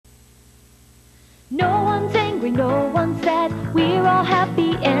No one's angry, no one's sad. We're all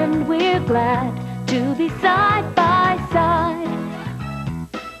happy and we're glad to be side by side.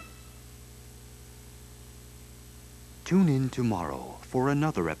 Tune in tomorrow for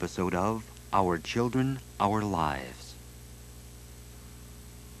another episode of Our Children, Our Lives.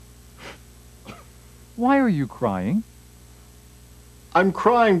 Why are you crying? I'm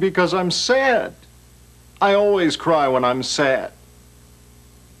crying because I'm sad. I always cry when I'm sad.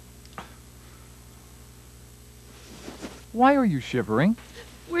 Why are you shivering?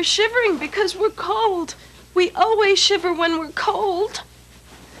 We're shivering because we're cold. We always shiver when we're cold.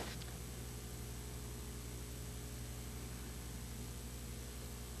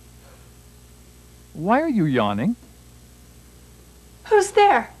 Why are you yawning? Who's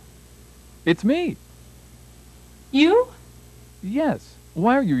there? It's me. You? Yes.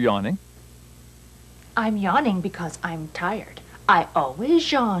 Why are you yawning? I'm yawning because I'm tired. I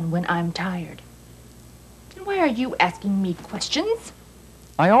always yawn when I'm tired. And why are you asking me questions?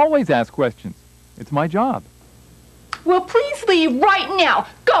 I always ask questions. It's my job. Well, please leave right now.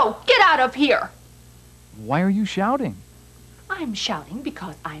 Go, get out of here. Why are you shouting? I'm shouting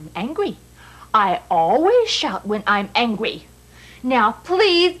because I'm angry. I always shout when I'm angry. Now,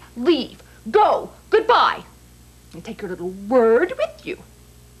 please leave. Go. Goodbye. And take your little word with you.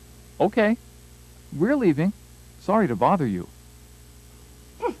 Okay. We're leaving. Sorry to bother you.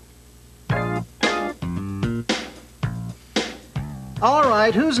 All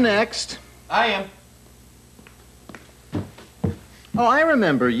right, who's next? I am. Oh, I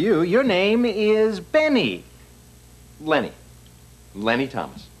remember you. Your name is Benny. Lenny. Lenny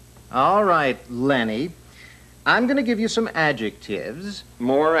Thomas. All right, Lenny. I'm going to give you some adjectives.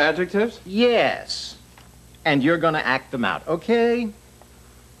 More adjectives? Yes. And you're going to act them out, okay?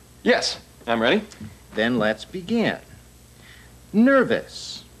 Yes, I'm ready. Then let's begin.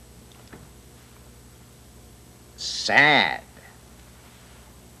 Nervous. Sad.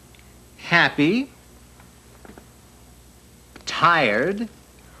 Happy. Tired.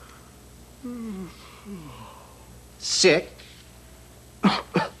 Sick.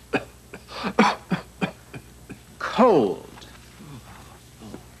 Cold.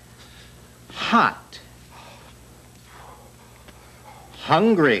 Hot.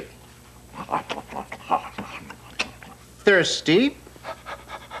 Hungry. Thirsty.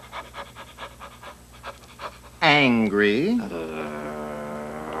 Angry.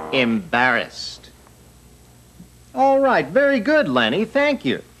 Embarrassed. All right, very good, Lenny. Thank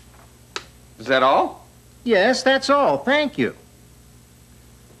you. Is that all? Yes, that's all. Thank you.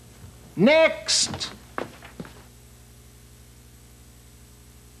 Next!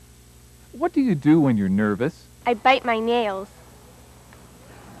 What do you do when you're nervous? I bite my nails.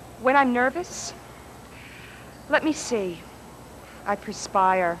 When I'm nervous, let me see. I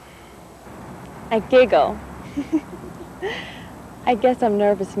perspire. I giggle. I guess I'm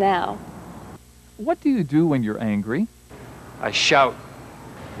nervous now. What do you do when you're angry? I shout.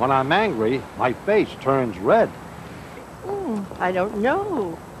 When I'm angry, my face turns red. I don't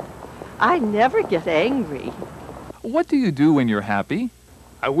know. I never get angry. What do you do when you're happy?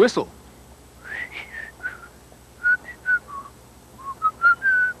 I whistle.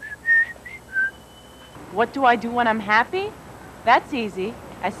 What do I do when I'm happy? That's easy.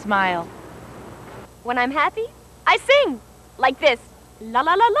 I smile. When I'm happy, I sing. Like this. La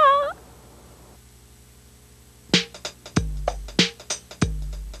la la la.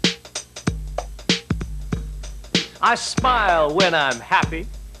 I smile when I'm happy.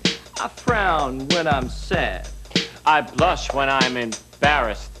 I frown when I'm sad. I blush when I'm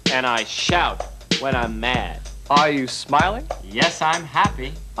embarrassed. And I shout when I'm mad. Are you smiling? Yes, I'm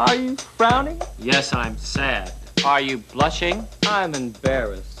happy. Are you frowning? Yes, I'm sad. Are you blushing? I'm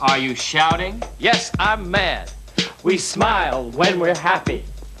embarrassed. Are you shouting? Yes, I'm mad. We smile when we're happy.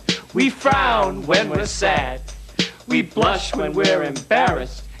 We frown when we're sad. We blush when we're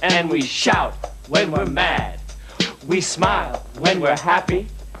embarrassed. And we shout when we're mad. We smile when we're happy.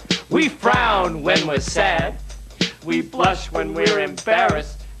 We frown when we're sad. We blush when we're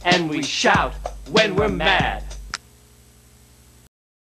embarrassed. And we shout when we're mad.